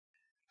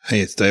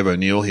Hey, it's Dave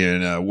O'Neill here,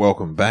 and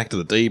welcome back to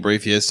the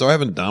Debrief. Yes, so I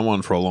haven't done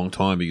one for a long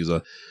time because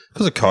of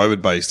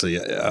COVID, basically.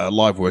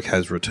 Live work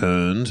has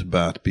returned,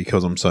 but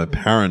because I'm so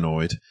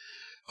paranoid,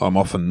 I'm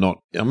often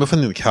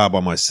in the car by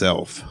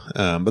myself.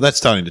 But that's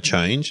starting to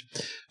change.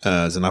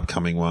 There's an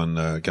upcoming one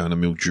going to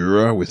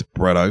Mildura with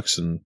Brad Oakes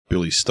and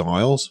Billy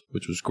Stiles,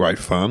 which was great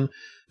fun.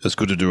 It's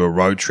good to do a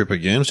road trip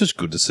again. It's just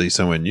good to see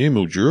somewhere new.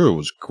 Mildura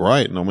was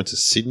great, and I went to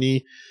Sydney.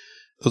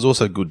 It was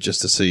also good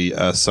just to see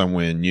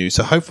somewhere new.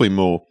 So hopefully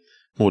more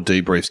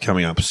debriefs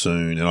coming up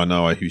soon. And I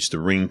know I used to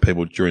ring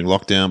people during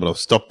lockdown, but I've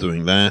stopped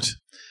doing that.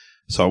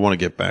 So I want to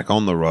get back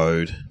on the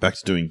road, back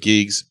to doing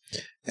gigs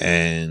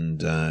and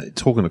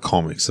talking to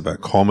comics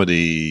about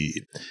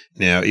comedy.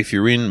 Now, if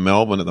you're in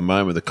Melbourne at the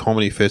moment, the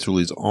Comedy Festival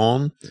is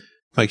on.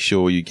 Make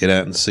sure you get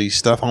out and see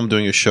stuff. I'm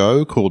doing a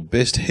show called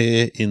Best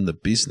Hair in the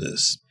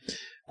Business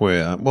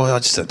where, I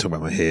just don't talk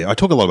about my hair. I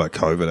talk a lot about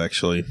COVID,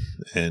 actually,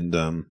 and,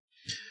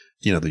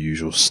 the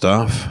usual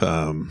stuff,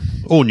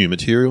 all new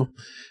material,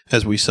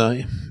 as we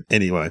say.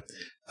 Anyway,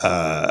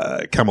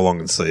 come along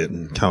and see it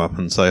and come up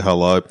and say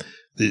hello.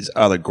 There's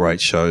other great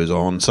shows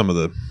on. Some of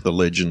the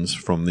legends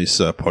from this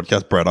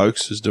podcast. Brad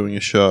Oakes is doing a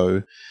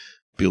show.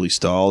 Billy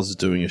Stiles is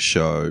doing a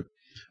show.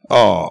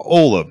 Oh,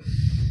 all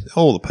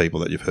the people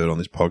that you've heard on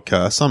this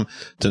podcast. Some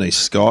Denise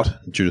Scott,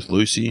 Judith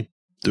Lucy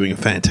doing a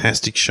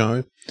fantastic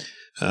show.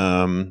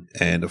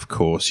 And of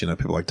course,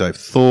 people like Dave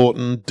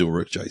Thornton,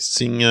 Dilrick J.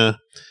 Singer,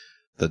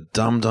 the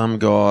Dum Dum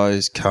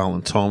guys, Carl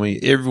and Tommy.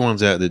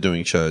 Everyone's out there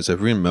doing shows. So if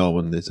you're in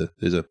Melbourne, there's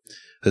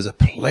a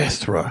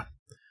plethora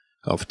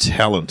of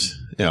talent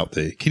out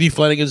there. Kitty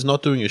Flanagan's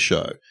not doing a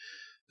show.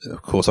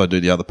 Of course, I do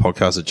the other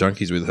podcast, The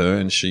Junkies, with her,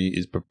 and she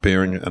is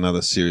preparing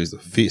another series, The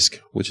Fisk,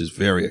 which is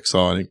very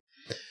exciting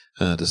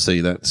to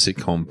see that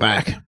sitcom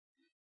back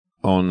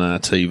on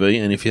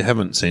TV. And if you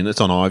haven't seen it,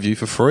 it's on iView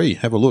for free.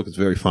 Have a look. It's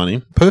very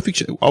funny. Perfect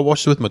show. I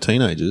watched it with my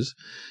teenagers.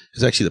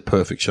 It's actually the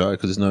perfect show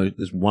because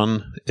there's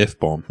one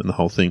F-bomb in the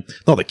whole thing.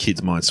 Not that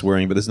kids mind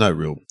swearing, but there's no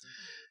real,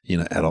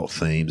 adult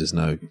themes. There's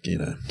no,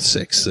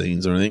 sex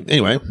scenes or anything.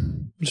 Anyway,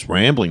 I'm just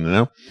rambling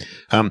now.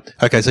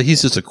 Okay, so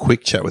here's just a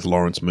quick chat with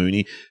Lawrence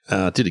Mooney.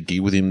 Did a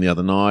gig with him the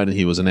other night and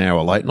he was an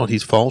hour late. Not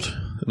his fault.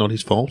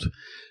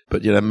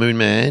 But, Moon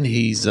Man,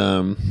 he's,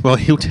 he'll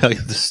tell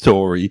you the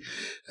story.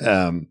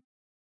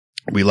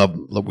 We love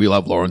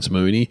Lawrence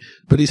Mooney,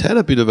 but he's had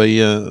a bit of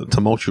a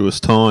tumultuous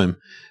time.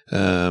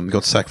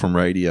 Got sacked from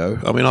radio.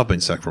 I mean, I've been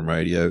sacked from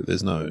radio.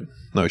 There's no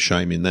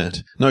shame in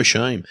that. No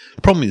shame.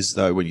 The problem is,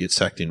 though, when you get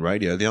sacked in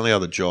radio, the only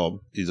other job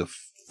is a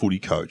footy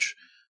coach.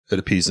 It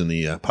appears in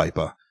the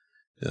paper.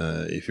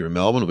 If you're in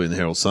Melbourne, it'll be in the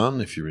Herald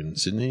Sun. If you're in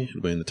Sydney,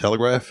 it'll be in the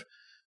Telegraph.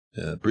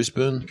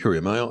 Brisbane,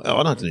 Courier Mail. Oh,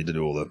 I don't need to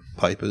do all the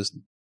papers.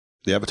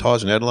 The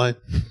Advertiser in Adelaide.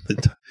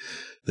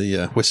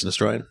 the Western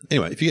Australian.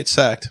 Anyway, if you get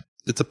sacked,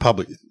 it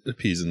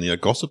appears in the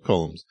gossip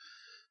columns.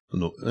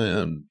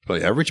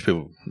 By average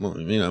people,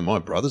 my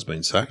brother's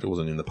been sacked. It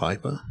wasn't in the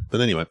paper.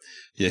 But anyway,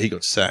 yeah, he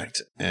got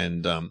sacked.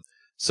 And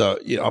so,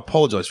 I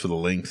apologise for the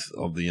length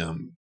of the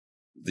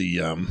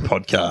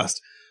podcast,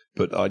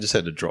 but I just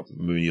had to drop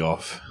Mooney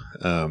off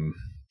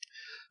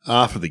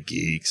after the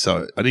gig.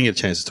 So I didn't get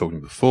a chance to talk to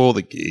him before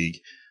the gig.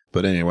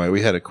 But anyway,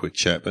 we had a quick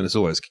chat, and it's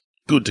always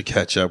good to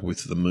catch up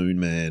with the Moon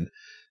Man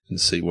and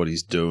see what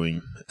he's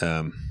doing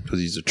because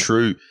he's a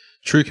true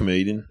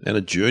comedian and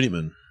a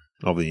journeyman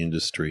of the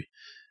industry.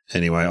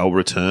 Anyway, I'll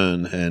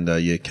return and,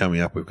 coming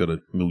up, we've got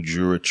a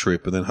Mildura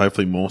trip and then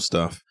hopefully more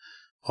stuff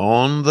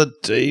on the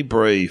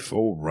Debrief.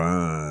 All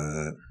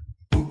right.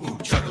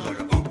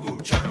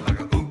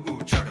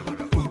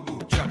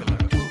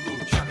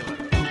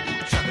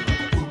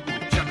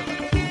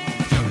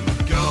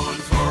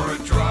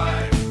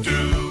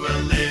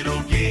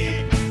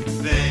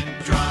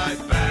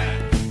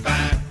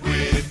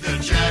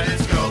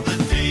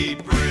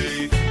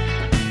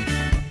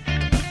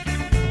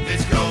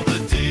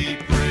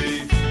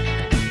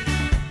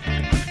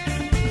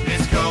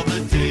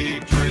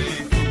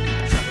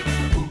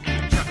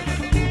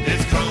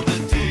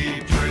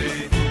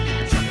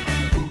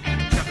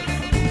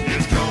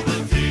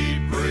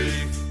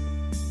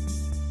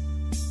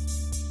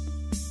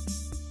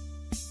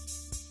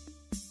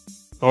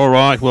 All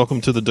right,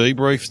 welcome to the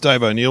Debrief.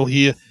 Dave O'Neill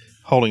here,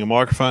 holding a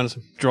microphone as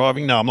I'm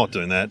driving. No, I'm not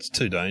doing that. It's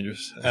too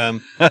dangerous.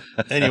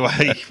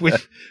 Anyway,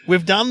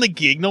 we've done the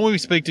gig. Normally we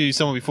speak to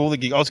someone before the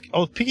gig. I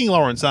was picking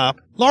Lawrence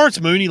up.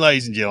 Lawrence Mooney,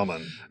 ladies and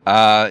gentlemen.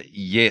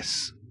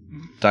 Yes,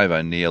 Dave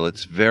O'Neill.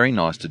 It's very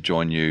nice to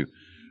join you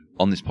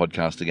on this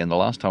podcast again. The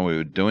last time we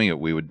were doing it,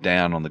 we were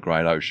down on the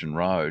Great Ocean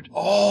Road.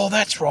 Oh,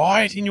 that's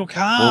right, in your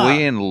car. Were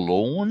we in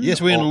Lorne? Yes,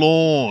 we're in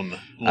Lorne.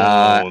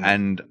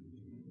 And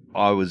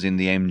I was in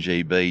the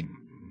MGB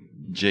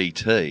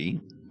GT,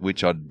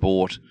 which I'd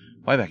bought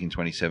way back in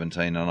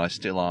 2017 and I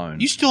still own.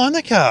 You still own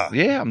that car?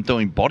 Yeah, I'm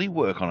doing body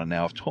work on it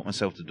now. I've taught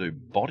myself to do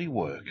body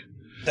work.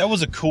 That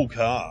was a cool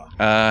car.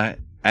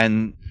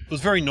 And it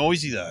was very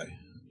noisy though.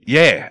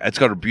 Yeah, it's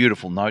got a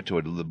beautiful note to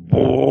it. The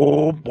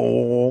boo,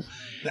 boo.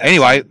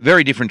 Anyway,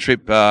 very different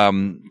trip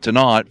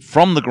tonight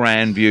from the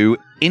Grand View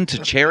into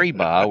Cherry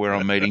Bar, where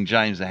I'm meeting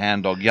James the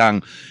Hound Dog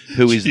Young,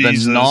 who is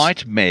Jesus. the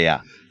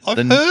nightmare. I've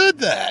heard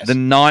that. The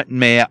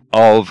nightmare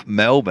of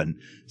Melbourne.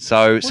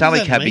 So What Sally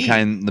does that Cat mean?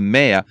 became the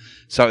mayor.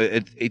 So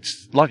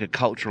it's like a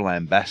cultural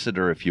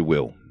ambassador, if you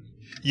will.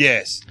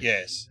 Yes.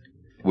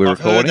 We're I've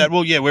recording. heard that.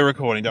 Well, yeah, we're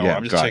recording. Don't Yeah, worry.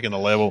 I'm just great. checking the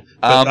level.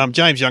 But,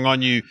 James Young, I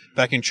knew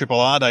back in Triple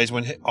R days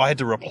when I had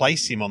to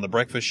replace him on the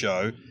breakfast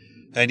show,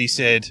 and he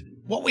said,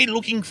 "What we're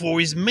looking for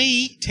is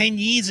me 10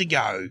 years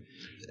ago."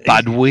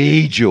 Bud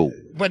Weigel.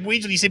 But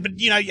he said, "But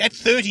at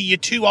 30, you're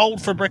too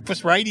old for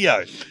breakfast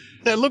radio."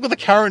 Now look at the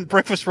current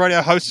breakfast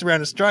radio hosts around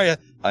Australia.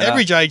 I know.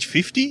 Average age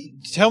 50.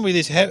 Tell me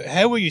this: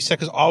 how were you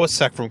sacked? Because I was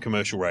sacked from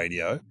commercial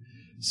radio,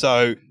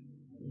 so.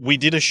 We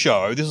did a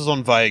show. This was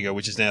on Vega,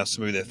 which is now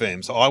Smooth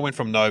FM. So I went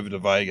from Nova to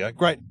Vega.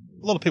 Great.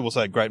 A lot of people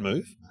say great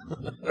move.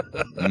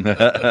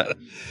 Do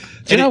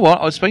you know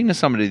what? I was speaking to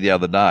somebody the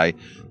other day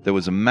that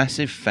was a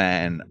massive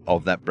fan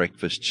of that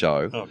breakfast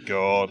show. Oh,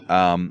 God.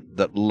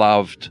 That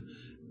loved...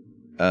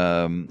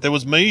 There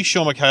was me,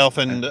 Sean McAuliffe,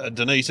 and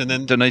Denise, and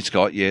then Denise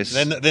Scott, yes.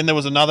 then there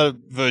was another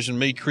version,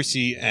 me,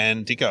 Chrissy,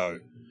 and Dicko.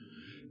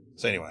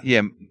 So anyway.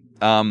 Yeah.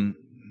 One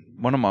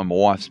of my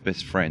wife's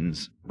best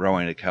friends,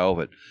 Rowena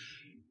Calvert,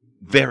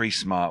 very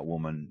smart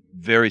woman,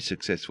 very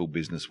successful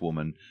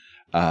businesswoman.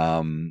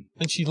 And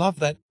she loved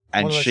that.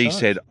 And she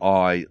said,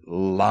 I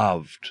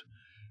loved,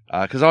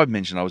 because I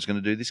mentioned I was going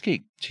to do this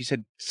gig. She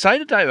said, say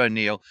to Dave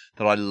O'Neill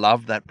that I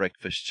loved that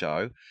breakfast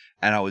show.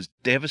 And I was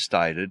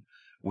devastated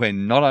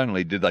when not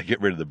only did they get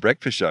rid of the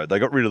breakfast show, they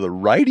got rid of the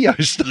radio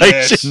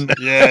station.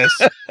 Yes.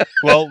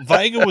 Well,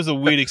 Vega was a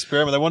weird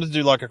experiment. They wanted to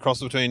do like a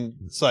cross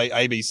between, say,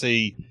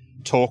 ABC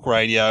Talk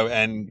Radio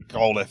and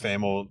Gold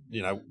FM or,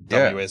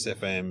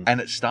 WSFM.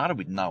 And it started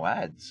with no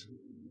ads.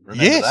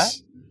 Remember that?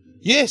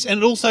 Yes,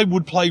 and it also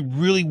would play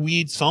really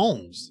weird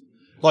songs.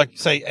 Like,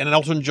 say, an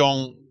Elton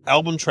John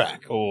album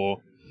track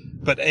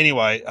But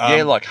anyway.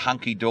 Like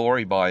Hunky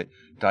Dory by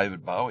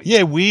David Bowie.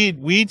 Yeah,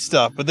 weird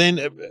stuff. But then,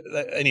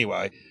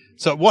 anyway.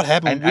 So what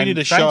happened? We did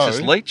a show.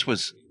 Francis Leach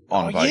was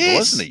on Vega,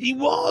 wasn't he? He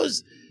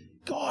was.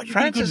 God, you've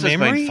Francis got good has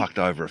memory. been fucked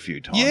over a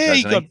few times. Yeah,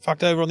 he hasn't got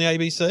fucked over on the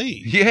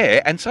ABC.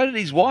 Yeah, and so did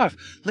his wife.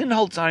 Lynn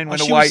Holtzane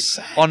went she away was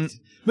sacked. on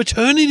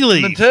maternity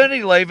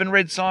leave. And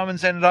Red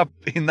Simons ended up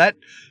in that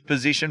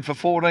position for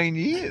 14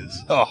 years.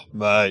 Oh,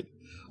 mate.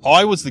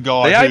 I was the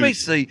guy The who...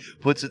 ABC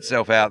puts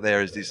itself out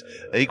there as this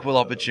equal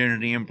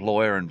opportunity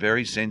employer and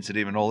very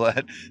sensitive and all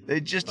that.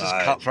 They're just as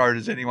cutthroat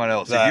as anyone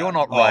else. If you're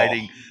not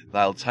rating,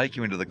 they'll take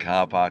you into the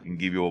car park and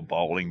give you a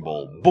bowling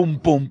ball. Boom,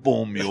 boom,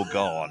 boom, you're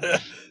gone.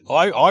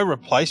 I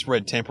replaced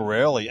Red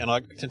temporarily, and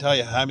I can tell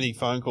you how many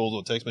phone calls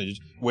or text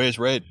messages. Where's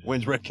Red?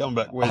 When's Red coming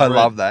back? Where's Red?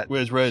 Love that.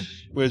 Where's Red?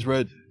 Where's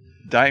Red?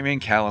 Damien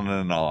Callanan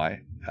and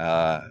I,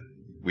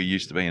 we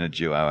used to be in a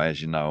duo,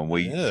 as you know, and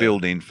we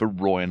filled in for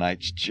Roy and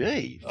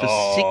HG for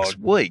 6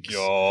 weeks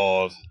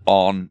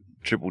on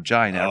Triple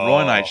J. Now,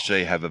 Roy and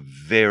HG have a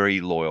very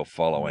loyal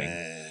following.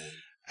 Man.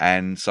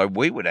 And so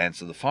we would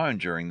answer the phone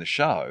during the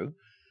show,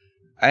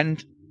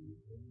 and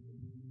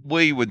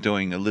we were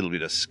doing a little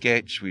bit of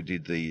sketch. We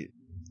did the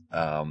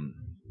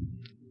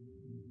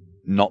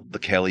Not the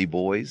Kelly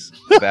Boys,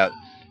 about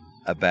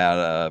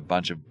a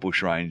bunch of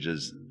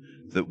bushrangers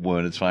that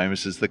weren't as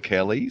famous as the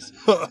Kellys.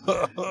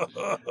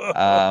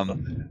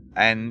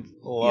 And,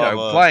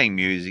 playing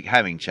music,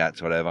 having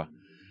chats, whatever.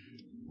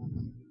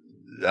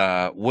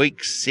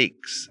 Week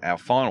 6, our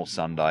final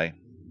Sunday,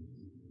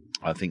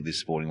 I think This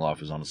Sporting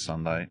Life was on a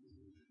Sunday.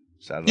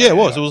 Saturday. Yeah, it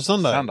was. It was a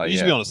Sunday. Sunday, it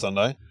used to be on a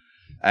Sunday.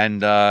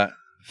 And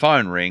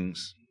phone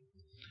rings,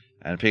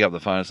 and I pick up the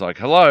phone. It's like,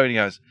 hello. And he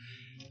goes,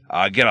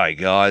 g'day,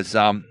 guys.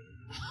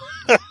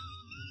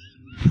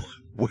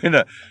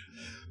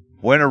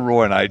 When are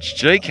Roy and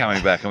HG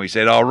coming back? And we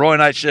said, Roy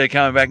and HG are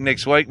coming back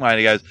next week, mate.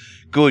 He goes,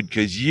 good,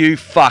 because you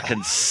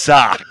fucking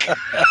suck.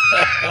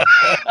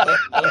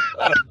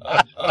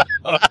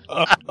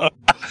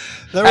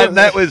 And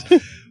that was,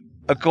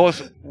 of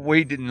course,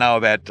 we didn't know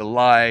about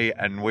delay,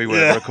 and we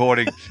were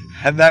recording,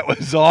 and that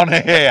was on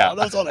air. Oh,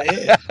 that's on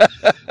air.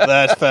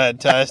 That's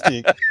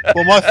fantastic.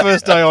 Well, my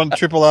first day on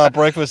Triple R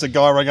Breakfast, a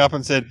guy rang up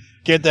and said,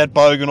 get that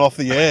bogan off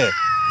the air.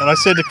 And I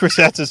said to Chris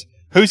Atzis,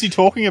 who's he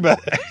talking about?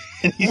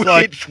 And he's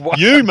like,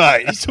 you,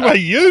 mate. He's talking about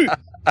you.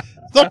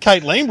 It's not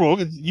Kate Lambrook,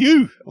 it's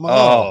you. I'm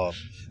like,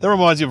 That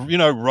reminds you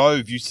of,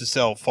 Rove used to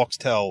sell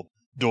Foxtel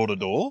door to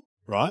door,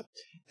 right?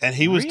 And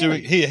he was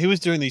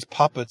doing these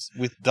puppets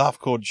with duff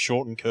called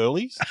Short and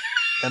Curlies.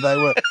 And they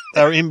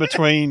were in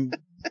between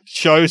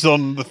shows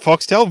on the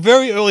Foxtel,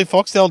 very early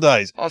Foxtel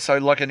days. Oh, so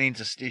like an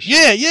interstitial.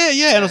 Yeah.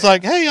 And it was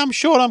like, hey, I'm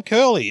short, I'm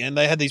curly. And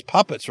they had these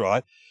puppets,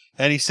 right?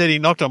 And he said he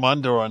knocked on my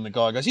door, and the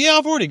guy goes, yeah,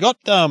 I've already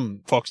got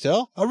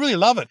Foxtel. I really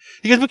love it.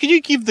 He goes, but can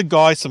you give the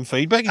guy some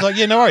feedback? He's like,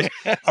 yeah, no worries.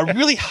 I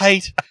really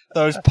hate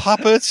those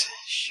puppets,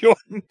 short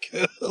and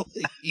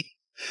curly.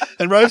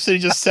 And Rose said he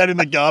just sat in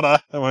the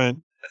gutter and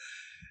went,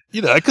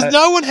 because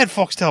no one had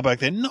Foxtel back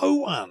then. No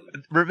one.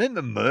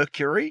 Remember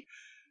Mercury,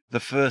 the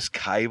first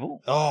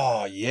cable?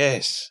 Oh,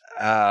 yes.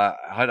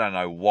 I don't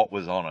know what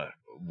was on it,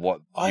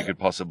 what you could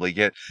possibly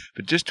get.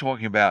 But just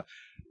talking about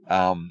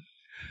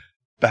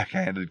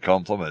backhanded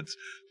compliments.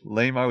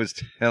 Limo was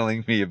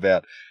telling me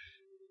about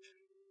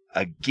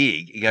a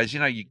gig. He goes,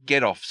 you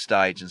get off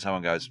stage and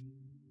someone goes,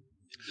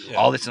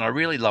 "Oh, listen, I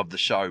really love the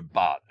show,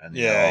 but..." And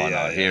here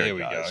we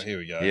go.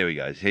 Here we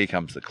go. Here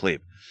comes the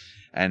clip.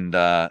 And,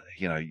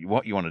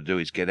 what you want to do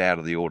is get out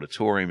of the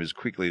auditorium as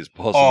quickly as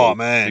possible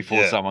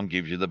before someone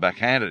gives you the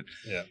backhanded.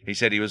 Yeah. He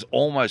said he was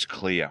almost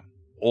clear,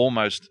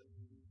 almost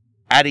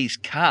at his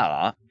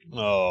car.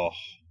 Oh.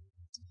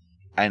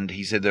 And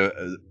he said there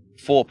were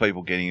 4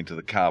 people getting into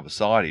the car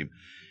beside him.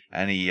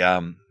 And he,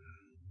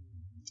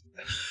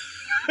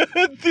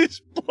 this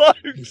bloke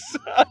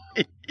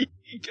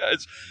he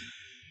goes,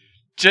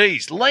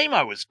 "Geez,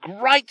 Limo was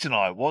great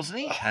tonight, wasn't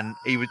he?" And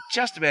he was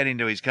just about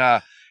into his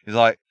car. He's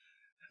like,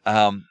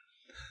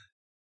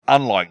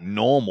 "Unlike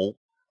normal."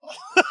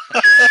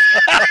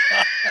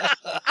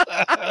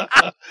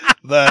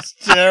 That's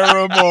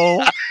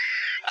terrible.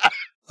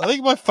 I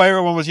think my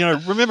favourite one was,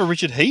 remember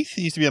Richard Heath?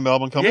 He used to be a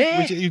Melbourne comic. Yeah,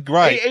 Richard, he was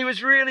great. He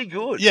was really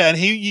good. Yeah, and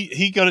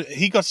he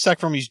got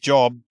sacked from his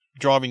job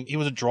driving. He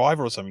was a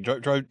driver or something.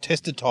 Drove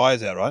tested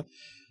tyres out, right?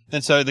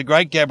 And so the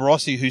great Gab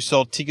Rossi, who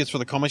sold tickets for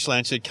the Comics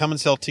Lounge, said, "Come and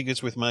sell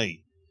tickets with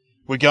me.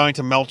 We're going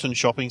to Melton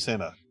Shopping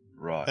Centre."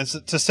 Right. And so,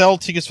 to sell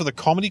tickets for the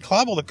Comedy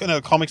Club or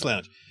the Comics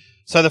Lounge.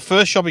 So the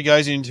first shop he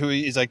goes into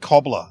is a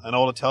cobbler, an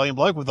old Italian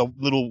bloke with a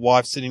little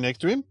wife sitting next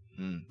to him.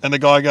 Mm. And the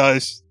guy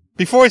goes,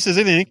 before he says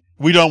anything,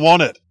 "We don't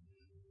want it."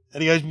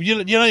 And he goes, you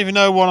don't even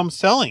know what I'm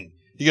selling."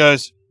 He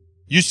goes,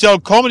 "You sell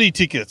comedy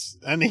tickets."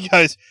 And he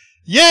goes,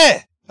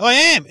 "Yeah, I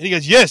am." And he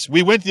goes, "Yes,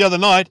 we went the other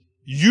night.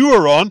 You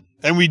were on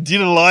and we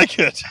didn't like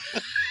it."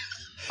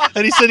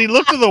 And he said he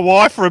looked at the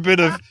wife for a bit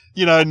of,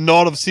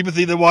 nod of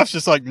sympathy. The wife's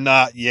just like,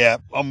 "Nah, yeah,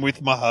 I'm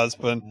with my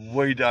husband.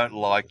 We don't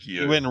like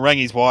you." He went and rang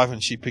his wife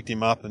and she picked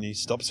him up and he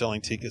stopped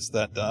selling tickets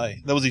that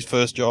day. That was his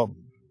first job.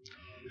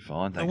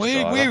 Fine, thanks.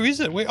 Where is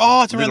it?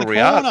 It's around the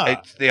corner.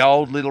 It's the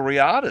old Little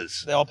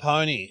Riatas. The old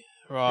pony.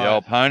 Right. The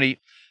old pony.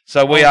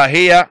 So we are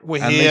here.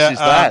 We're and here. This is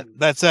that.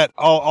 That's it.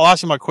 I'll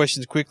ask you my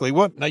questions quickly.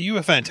 Now, you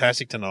were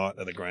fantastic tonight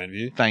at the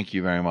Grandview. Thank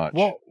you very much.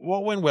 What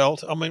went well?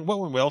 What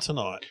went well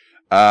tonight?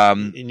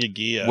 In your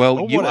gear.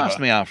 Well, you asked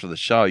me after the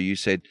show. You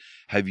said,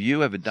 "Have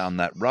you ever done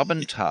that rub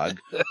and tug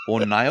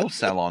or nail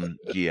salon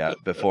gear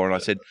before?" And I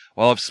said,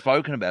 "Well, I've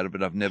spoken about it,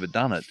 but I've never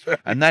done it."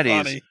 And that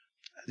is,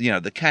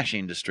 the cash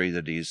industry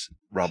that is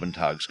rub and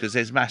tugs, because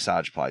there's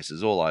massage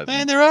places all over.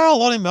 Man, there are a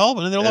lot in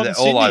Melbourne and there are a lot in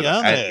Sydney,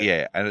 aren't there?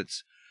 Yeah, and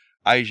it's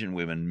Asian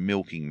women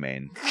milking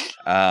men.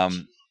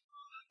 And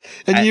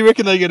you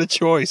reckon they get a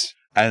choice?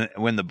 And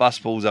when the bus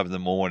pulls up in the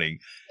morning,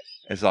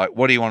 it's like,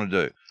 "What do you want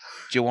to do?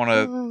 Do you want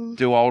to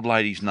do old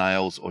ladies'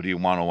 nails or do you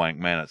want to wank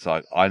men?" It's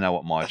like, I know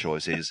what my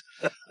choice is.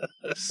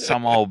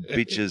 Some old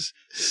bitch's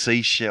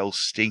seashell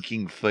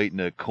stinking feet in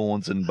her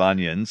corns and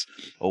bunions,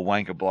 or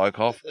wank a bloke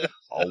off.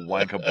 I'll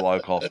wank a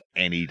bloke off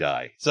any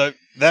day. So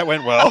that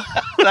went well.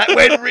 That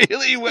went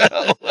really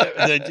well.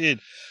 They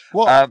did.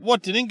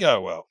 What didn't go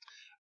well?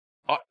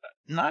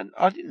 No,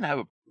 I didn't have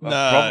a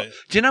problem.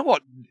 Do you know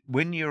what?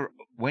 When you're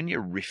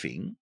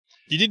riffing,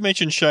 you did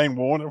mention Shane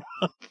Warne.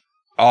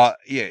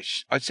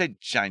 Yes, I said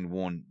Shane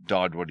Warne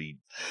died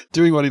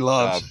doing what he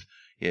loves.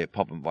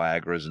 Popping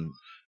Viagra's and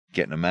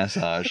getting a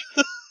massage.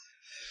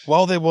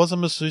 Well, there was a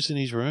masseuse in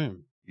his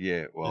room.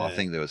 Yeah, well, I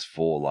think there was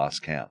 4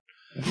 last count.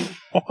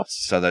 What?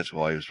 So that's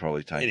why he was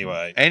probably taking.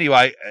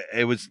 Anyway,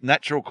 it was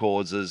natural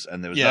causes,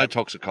 and there was no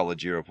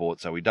toxicology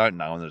report, so we don't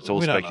know, and it's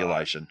all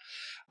speculation.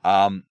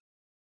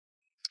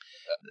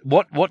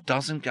 What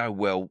doesn't go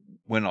well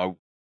when I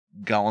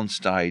go on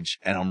stage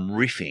and I'm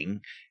riffing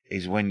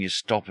is when you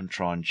stop and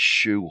try and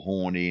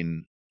shoehorn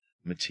in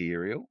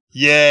material.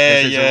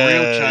 Yeah, there's a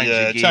real change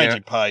of gear,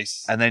 changing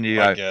pace. And then you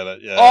go, get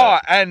it. Yeah. Oh,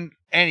 and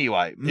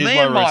anyway, here's me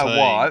and my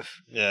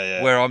wife,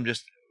 yeah, where I'm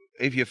just,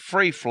 if you're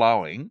free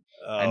flowing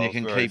and you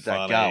can keep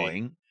that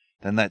going,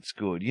 then that's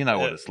good. You know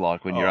what it's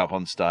like when you're up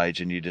on stage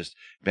and you're just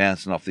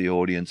bouncing off the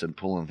audience and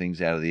pulling things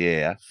out of the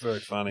air. Very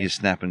funny. You're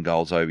snapping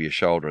goals over your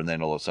shoulder, and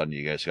then all of a sudden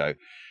you just go,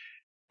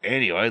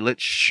 anyway,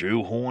 let's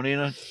shoehorn in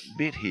a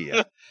bit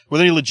here. Were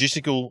there any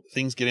logistical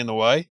things get in the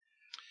way?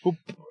 Well,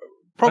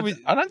 probably.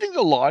 I don't think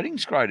the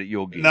lighting's great at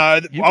your gig. No,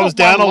 I was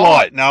down a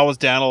light. No, I was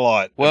down a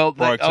light. Well,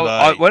 broke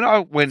today. When I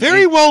went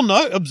very well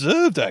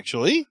observed,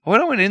 actually.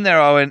 When I went in there,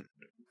 I went,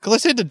 because I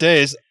said to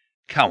Des,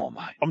 "Come on,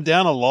 mate, I'm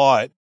down a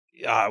light.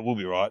 We'll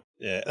be right."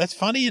 Yeah, that's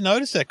funny you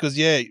noticed that, because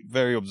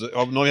very observed.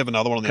 I'll normally have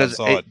another one on the other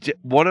side.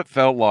 What it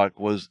felt like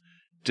was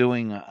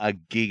doing a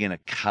gig in a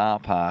car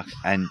park,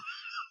 and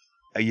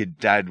your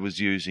dad was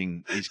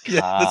using his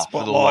car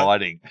for the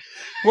lighting.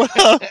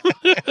 Well,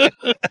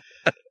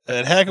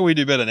 and how can we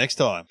do better next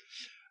time?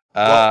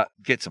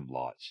 Get some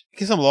lights.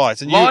 Get some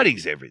lights. And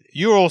lighting's everything.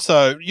 You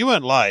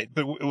weren't late,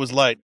 but it was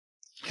late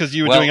because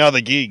you were doing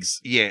other gigs.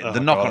 Yeah, the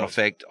knock-on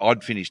effect.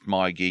 I'd finished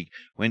my gig,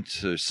 went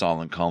to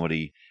silent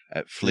comedy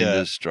at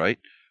Flinders Street,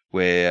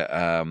 where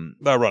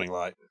they were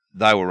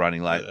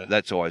running late. Yeah.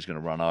 That's always going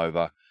to run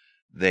over.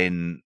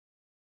 Then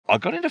I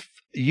got into.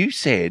 You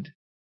said,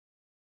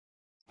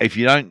 if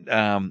you don't,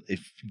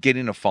 if get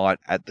in a fight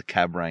at the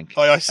cab rank,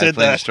 I said at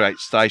Flinders that.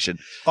 Station.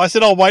 I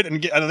said I'll wait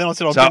and then I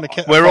said I'll So get in the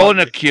cab. we're all in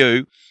a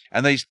queue,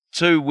 and these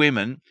two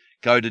women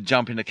go to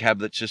jump in a cab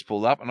that's just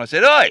pulled up, and I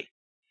said, "Oi,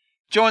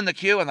 join the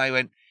queue," and they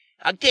went,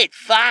 "I get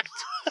fucked,"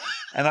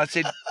 and I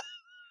said,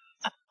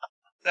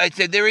 "They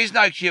said there is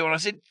no queue," and I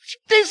said,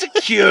 "There's a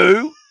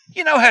queue.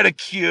 You know how to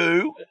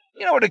queue.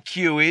 You know what a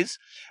queue is."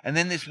 And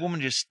then this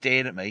woman just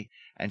stared at me,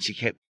 and she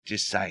kept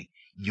just saying,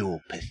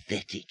 "You're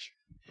pathetic.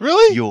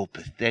 Really? You're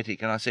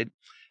pathetic." And I said,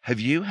 "Have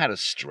you had a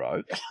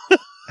stroke?"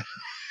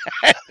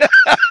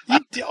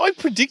 I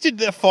predicted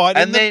that fight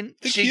And in then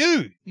the she-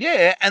 queue.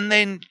 Yeah, and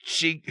then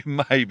she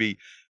maybe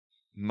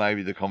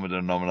the common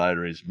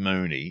denominator is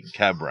Mooney,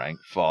 cab rank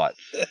fight.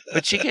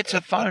 But she gets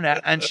her phone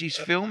out and she's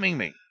filming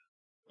me.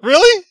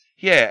 Really?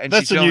 Yeah, and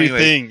That's she's a filming new me.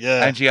 thing,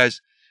 yeah. And she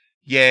goes,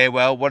 "Yeah,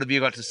 well, what have you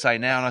got to say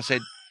now?" And I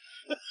said,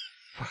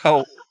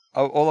 "Well,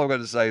 all I've got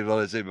to say is what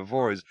I said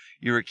before is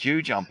you're a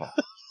queue jumper.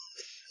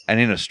 And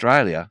in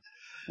Australia,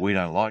 we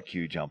don't like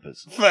queue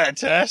jumpers."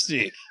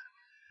 Fantastic.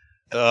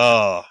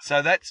 Oh.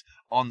 So that's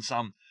on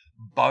some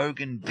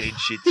bogan dead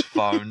shit's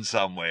phone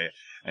somewhere,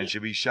 and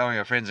she'll be showing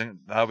her friends, and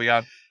they'll be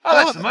going,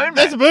 "Oh, that's the Moon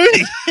That's Man."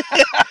 Mooney.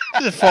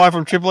 There's a fire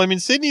from Triple M in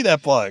Sydney,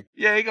 that bloke.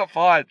 Yeah, he got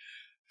fired.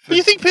 But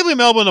you think people in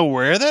Melbourne are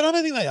aware of that? I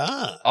don't think they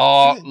are.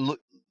 Oh, look,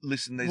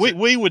 listen, there's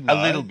We would know.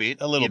 a little bit,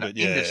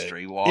 yeah.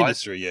 industry-wise.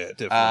 Industry, yeah,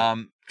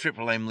 definitely.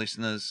 Triple M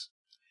listeners,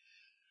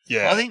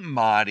 yeah. I think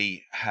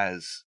Marty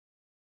has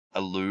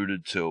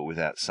alluded to it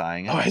without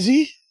saying it. Oh, has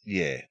he?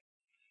 Yeah,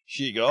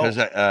 She go. because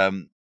there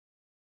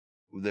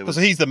Because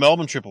was he's the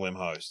Melbourne Triple M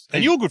host.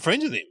 And you're good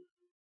friends with him.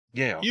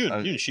 yeah, You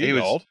and he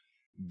Sheargold. was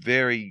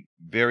very,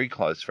 very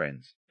close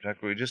friends. In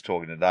fact, we were just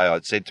talking today.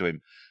 I'd said to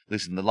him,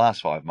 "Listen, the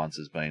last 5 months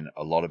has been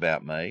a lot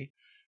about me,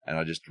 and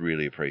I just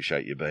really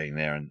appreciate you being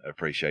there and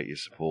appreciate your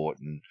support.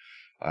 And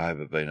I hope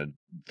I've been a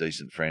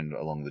decent friend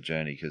along the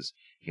journey, because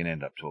you can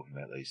end up talking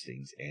about these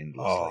things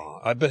endlessly."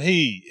 Oh, but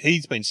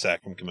he's been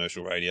sacked from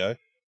commercial radio.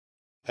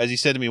 As he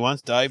said to me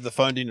once, "Dave, the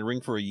phone didn't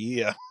ring for a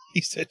year."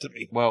 He said to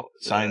me. Well,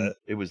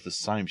 it was the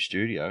same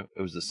studio.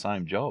 It was the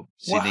same job.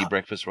 Wow. Sydney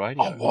Breakfast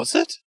Radio. Oh, was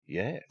it?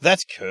 Yeah.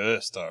 That's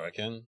cursed, I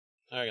reckon.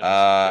 That's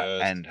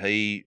cursed. And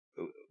we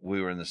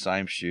were in the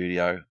same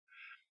studio.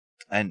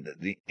 And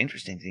the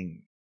interesting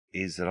thing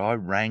is that I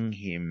rang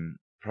him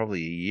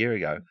probably a year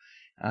ago,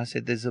 and I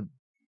said, "There's a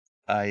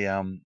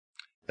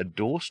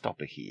door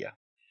stopper here."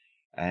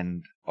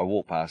 And I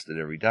walk past it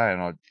every day,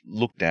 and I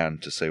looked down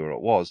to see what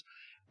it was,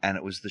 and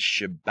it was the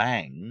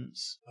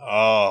Shebang's.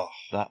 Oh.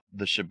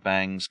 The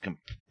Shebang's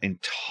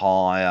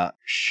entire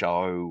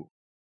show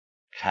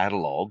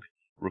catalogue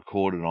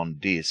recorded on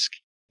disc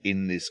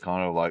in this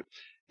kind of like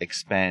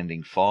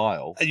expanding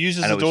file. It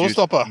uses And a it door was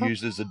stopper.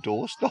 Used as a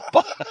door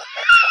stopper.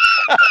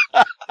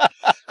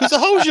 Because the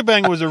whole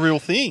shebang was a real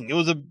thing.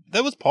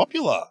 That was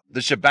popular.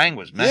 The Shebang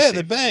was massive.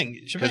 Yeah, the bang.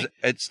 Because Shebang.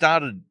 it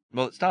started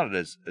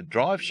as a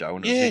drive show,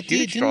 and it was Yeah, a it did,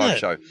 huge didn't drive it?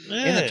 show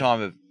Yeah. in the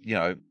time of,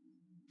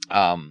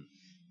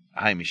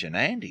 Hamish and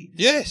Andy.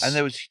 Yes. And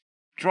there was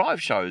drive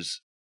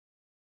shows.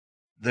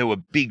 There were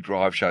big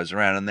drive shows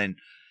around, and then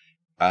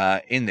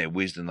in their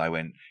wisdom, they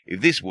went,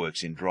 "If this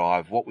works in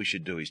drive, what we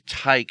should do is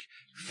take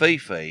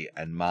Fifi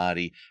and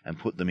Marty and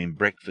put them in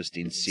Breakfast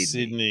in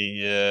Sydney."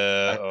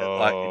 yeah.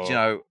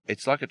 Like,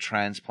 it's like a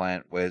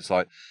transplant where it's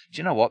like, do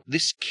you know what?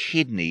 This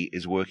kidney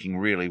is working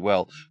really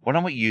well. Why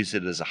don't we use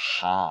it as a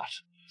heart?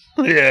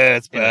 Yeah,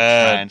 it's In a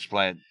bad.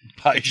 transplant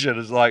patient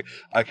is like,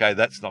 okay,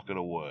 that's not going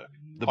to work.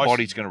 The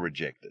body's going to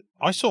reject it.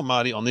 I saw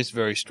Marty on this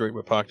very street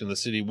we're parked in the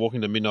city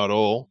walking to Midnight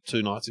Oil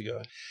 2 nights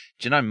ago.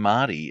 Do you know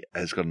Marty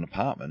has got an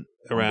apartment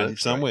on Around Bourke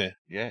Street? somewhere.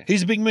 Yeah.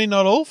 He's a big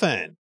Midnight Oil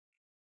fan.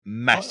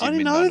 Massive I didn't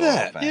Midnight know Oil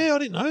that. fan. Yeah, I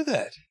didn't know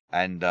that.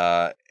 And,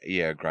 a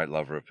great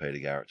lover of Peter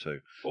Garrett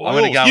too. I'm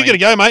going to go. You got to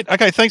go, mate.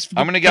 Okay, thanks for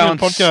I'm going to go and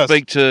podcast.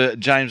 speak to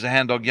James the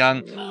Hound Dog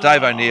Young.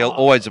 Dave O'Neill,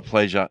 always a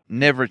pleasure.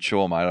 Never a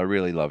chore, mate. I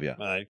really love you.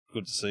 Mate,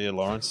 good to see you,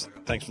 Lawrence.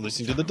 Thanks for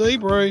listening to the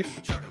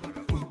debrief.